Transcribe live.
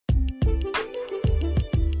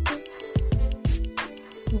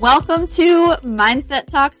Welcome to Mindset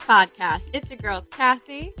Talks Podcast. It's your girls,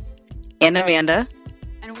 Cassie and Amanda.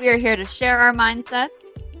 And we are here to share our mindsets,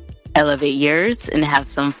 elevate yours, and have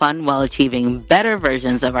some fun while achieving better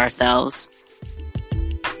versions of ourselves.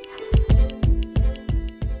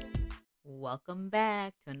 Welcome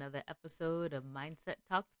back to another episode of Mindset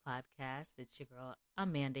Talks Podcast. It's your girl,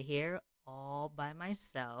 Amanda here, all by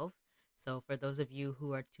myself. So for those of you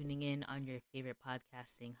who are tuning in on your favorite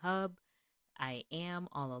podcasting hub, I am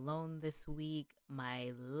all alone this week.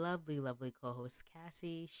 My lovely, lovely co-host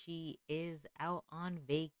Cassie, she is out on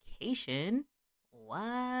vacation.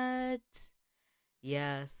 What?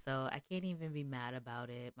 Yeah, so I can't even be mad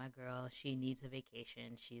about it. My girl, she needs a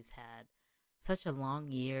vacation. She's had such a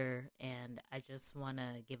long year, and I just want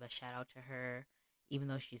to give a shout out to her, even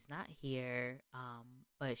though she's not here.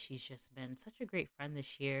 But she's just been such a great friend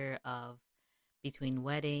this year of between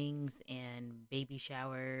weddings and baby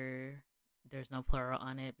shower. There's no plural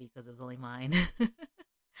on it because it was only mine.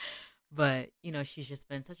 But, she's just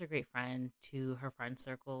been such a great friend to her friend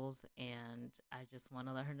circles. And I just want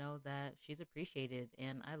to let her know that she's appreciated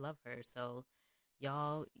and I love her. So,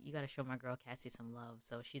 y'all, you got to show my girl Cassie some love.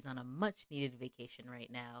 So, she's on a much needed vacation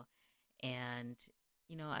right now. And,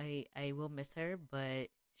 I will miss her, but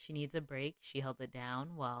she needs a break. She held it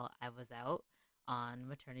down while I was out on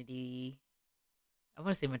maternity. I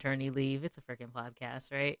want to say maternity leave. It's a freaking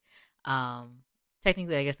podcast, right?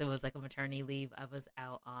 Technically, I guess it was like a maternity leave I was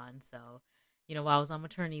out on. So, while I was on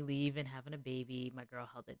maternity leave and having a baby, my girl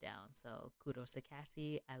held it down. So, kudos to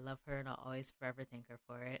Cassie. I love her and I'll always forever thank her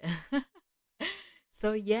for it.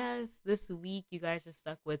 So, yes, this week you guys are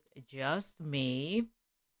stuck with just me.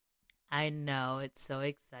 I know, it's so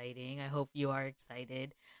exciting. I hope you are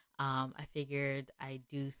excited. I figured I'd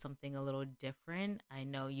do something a little different. I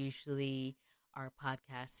know usually our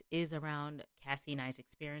podcast is around Cassie and I's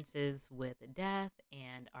experiences with death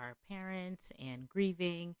and our parents and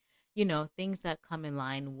grieving, things that come in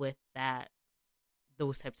line with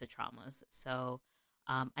those types of traumas. So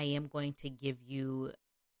I am going to give you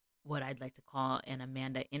what I'd like to call an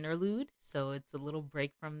Amanda interlude. So it's a little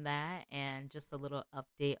break from that and just a little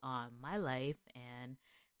update on my life and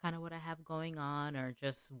kind of what I have going on or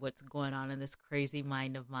just what's going on in this crazy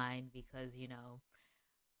mind of mine because,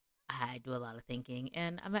 I do a lot of thinking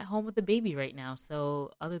and I'm at home with the baby right now.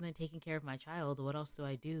 So other than taking care of my child, what else do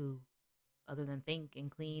I do other than think and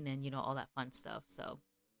clean and, all that fun stuff. So,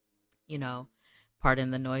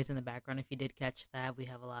 pardon the noise in the background. If you did catch that, we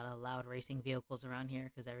have a lot of loud racing vehicles around here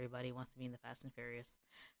because everybody wants to be in the Fast and Furious.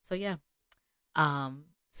 So yeah.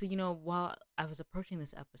 While I was approaching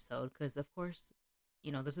this episode, because of course,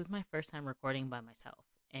 this is my first time recording by myself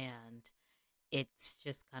and it's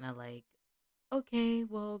just kind of like, okay,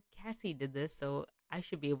 well, Cassie did this, so I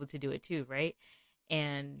should be able to do it too, right?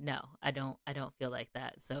 And no, I don't feel like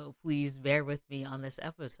that. So please bear with me on this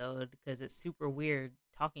episode because it's super weird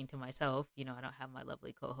talking to myself. I don't have my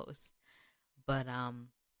lovely co-host. But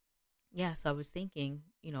yeah, so I was thinking,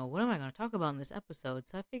 what am I going to talk about in this episode?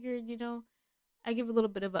 So I figured, I give a little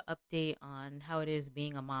bit of an update on how it is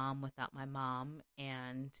being a mom without my mom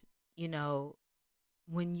and,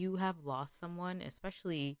 when you have lost someone,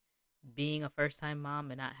 especially being a first-time mom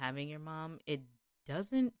and not having your mom, it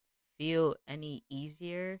doesn't feel any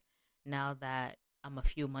easier now that I'm a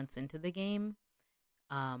few months into the game.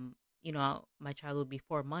 My child will be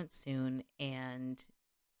 4 months soon and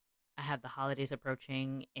I have the holidays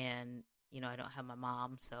approaching and, I don't have my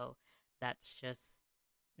mom. So that's just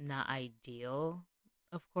not ideal,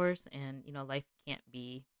 of course. And, life can't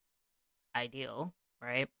be ideal,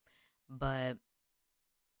 right? But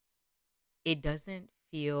it doesn't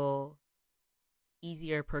feel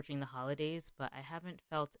easier approaching the holidays, but I haven't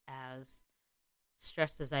felt as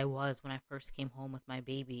stressed as I was when I first came home with my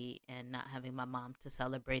baby and not having my mom to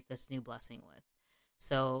celebrate this new blessing with.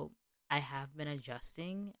 So I have been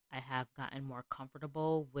adjusting. I have gotten more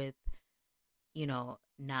comfortable with,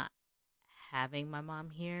 not having my mom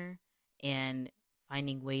here and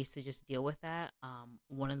finding ways to just deal with that.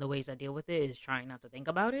 One of the ways I deal with it is trying not to think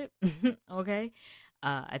about it. Okay.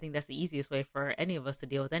 I think that's the easiest way for any of us to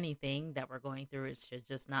deal with anything that we're going through is to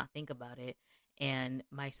just not think about it. And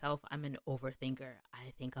myself, I'm an overthinker.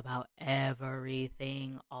 I think about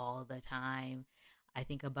everything all the time. I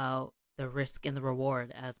think about the risk and the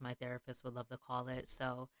reward, as my therapist would love to call it.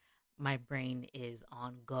 So my brain is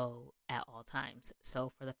on go at all times.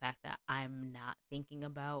 So for the fact that I'm not thinking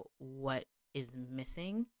about what is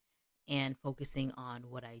missing and focusing on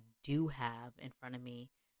what I do have in front of me,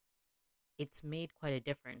 it's made quite a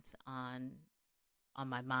difference on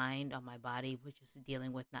my mind, on my body, which is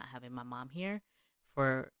dealing with not having my mom here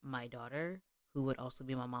for my daughter, who would also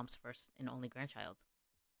be my mom's first and only grandchild.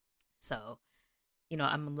 So,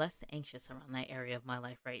 I'm less anxious around that area of my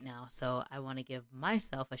life right now. So I want to give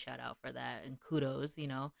myself a shout out for that and kudos.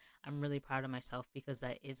 I'm really proud of myself because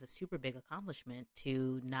that is a super big accomplishment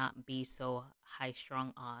to not be so high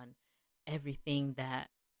strung on everything that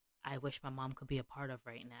I wish my mom could be a part of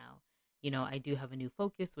right now. I do have a new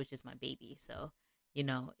focus, which is my baby. So,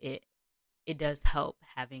 it does help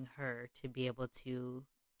having her to be able to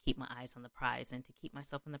keep my eyes on the prize and to keep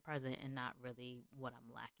myself in the present and not really what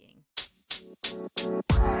I'm lacking.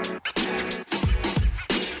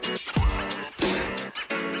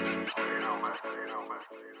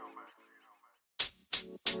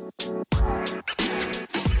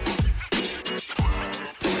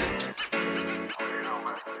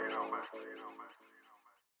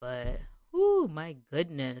 But, my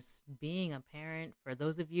goodness, being a parent, for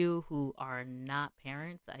those of you who are not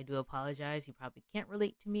parents, I do apologize. You probably can't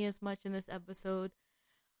relate to me as much in this episode.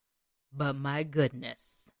 But my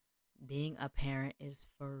goodness, being a parent is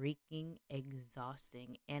freaking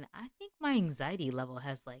exhausting. And I think my anxiety level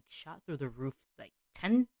has like shot through the roof like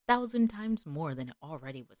 10,000 times more than it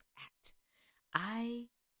already was at. I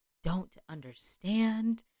don't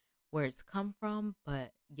understand where it's come from,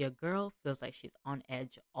 but your girl feels like she's on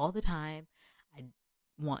edge all the time. I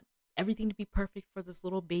want everything to be perfect for this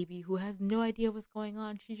little baby who has no idea what's going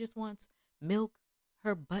on. She just wants milk,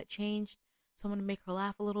 her butt changed, someone to make her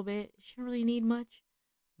laugh a little bit. She don't really need much.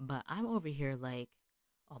 But I'm over here like,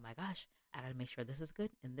 oh my gosh, I gotta make sure this is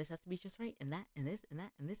good and this has to be just right and that and this and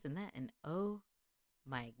that and this and that. And oh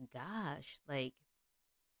my gosh, like,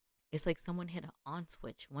 it's like someone hit an on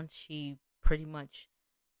switch. Once she pretty much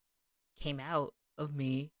came out of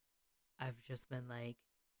me, I've just been like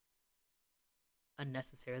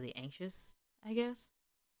unnecessarily anxious, I guess,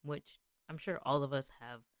 which I'm sure all of us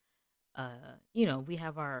have. We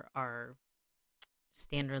have our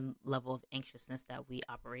standard level of anxiousness that we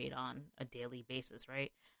operate on a daily basis,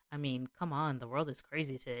 right? I mean, come on, the world is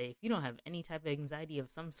crazy today. If you don't have any type of anxiety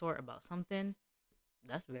of some sort about something,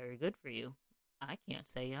 that's very good for you. I can't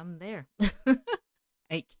say I'm there.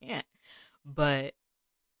 I can't. But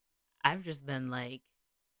I've just been like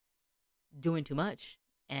doing too much.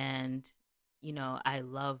 And, I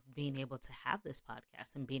love being able to have this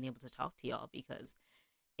podcast and being able to talk to y'all because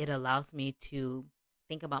it allows me to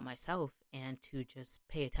think about myself and to just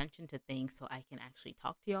pay attention to things so I can actually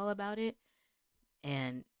talk to y'all about it.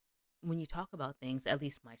 And when you talk about things, at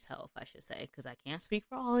least myself, I should say, because I can't speak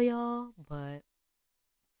for all of y'all, but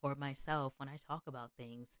for myself, when I talk about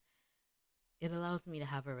things, it allows me to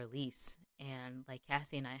have a release. And like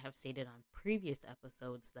Cassie and I have stated on previous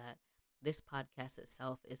episodes, that this podcast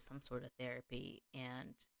itself is some sort of therapy.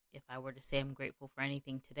 And if I were to say I'm grateful for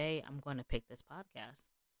anything today, I'm going to pick this podcast.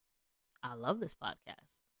 I love this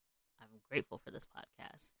podcast. I'm grateful for this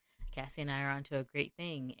podcast. Cassie and I are onto a great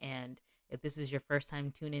thing. And if this is your first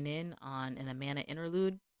time tuning in on an Amanda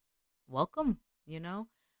interlude, welcome,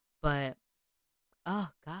 But, oh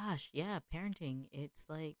gosh, yeah, parenting, it's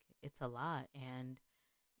a lot. And,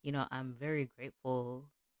 I'm very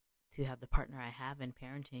grateful to have the partner I have in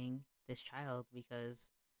parenting this child because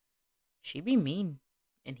she be mean.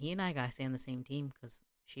 And he and I got to stay on the same team because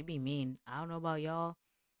she be mean. I don't know about y'all,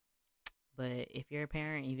 but if you're a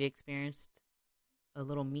parent and you've experienced a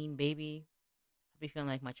little mean baby, I be feeling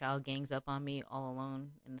like my child gangs up on me all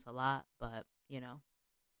alone, and it's a lot. But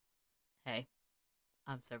hey,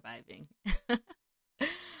 I'm surviving.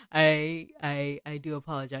 I do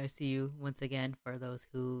apologize to you once again for those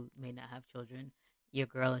who may not have children. Your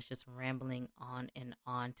girl is just rambling on and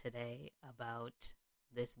on today about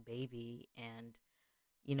this baby, and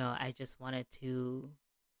I just wanted to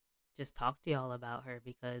just talk to y'all about her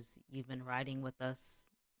because you've been riding with us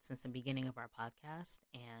since the beginning of our podcast,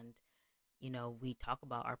 and we talk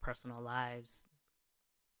about our personal lives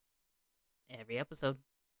every episode,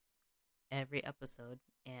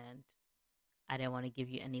 and I didn't want to give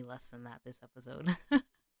you any less than that this episode.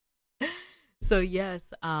 So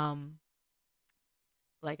yes,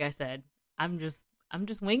 like I said, I'm just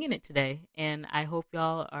winging it today, and I hope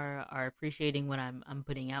y'all are appreciating what I'm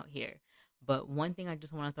putting out here. But one thing I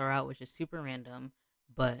just want to throw out, which is super random,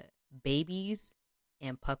 but babies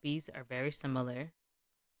and puppies are very similar.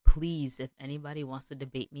 Please, if anybody wants to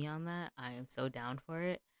debate me on that, I am so down for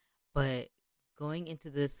it. But going into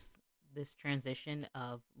this transition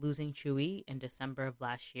of losing Chewy in December of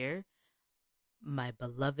last year, my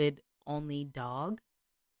beloved only dog,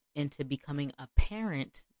 into becoming a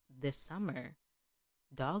parent this summer,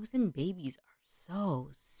 dogs and babies are so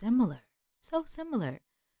similar. So similar.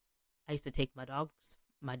 I used to take my dogs.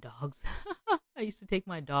 I used to take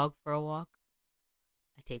my dog for a walk.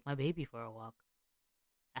 I take my baby for a walk.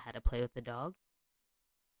 I had to play with the dog,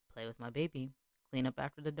 play with my baby, clean up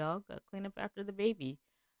after the dog, clean up after the baby.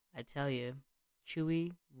 I tell you,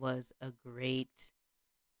 Chewy was a great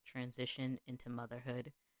transition into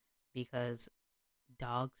motherhood because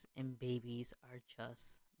dogs and babies are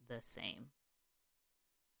just the same.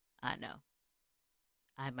 I know.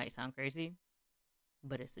 I might sound crazy,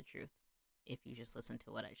 but it's the truth if you just listen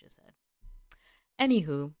to what I just said.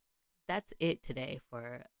 Anywho, that's it today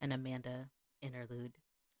for an Amanda interlude.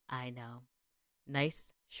 I know.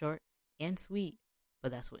 Nice, short, and sweet,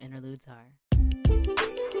 but that's what interludes are.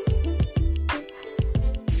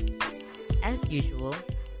 As usual,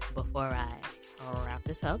 before I wrap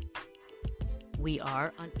this up, we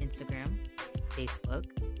are on Instagram, Facebook,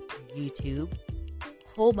 YouTube,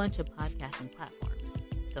 whole bunch of podcasting platforms.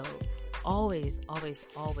 So always, always,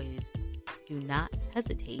 always do not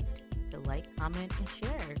hesitate to like, comment, and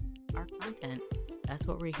share our content. That's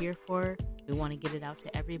what we're here for. We want to get it out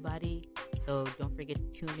to everybody. So don't forget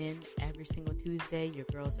to tune in every single Tuesday. Your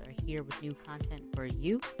girls are here with new content for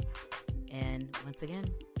you. And once again,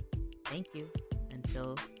 thank you.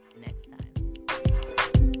 Until next time.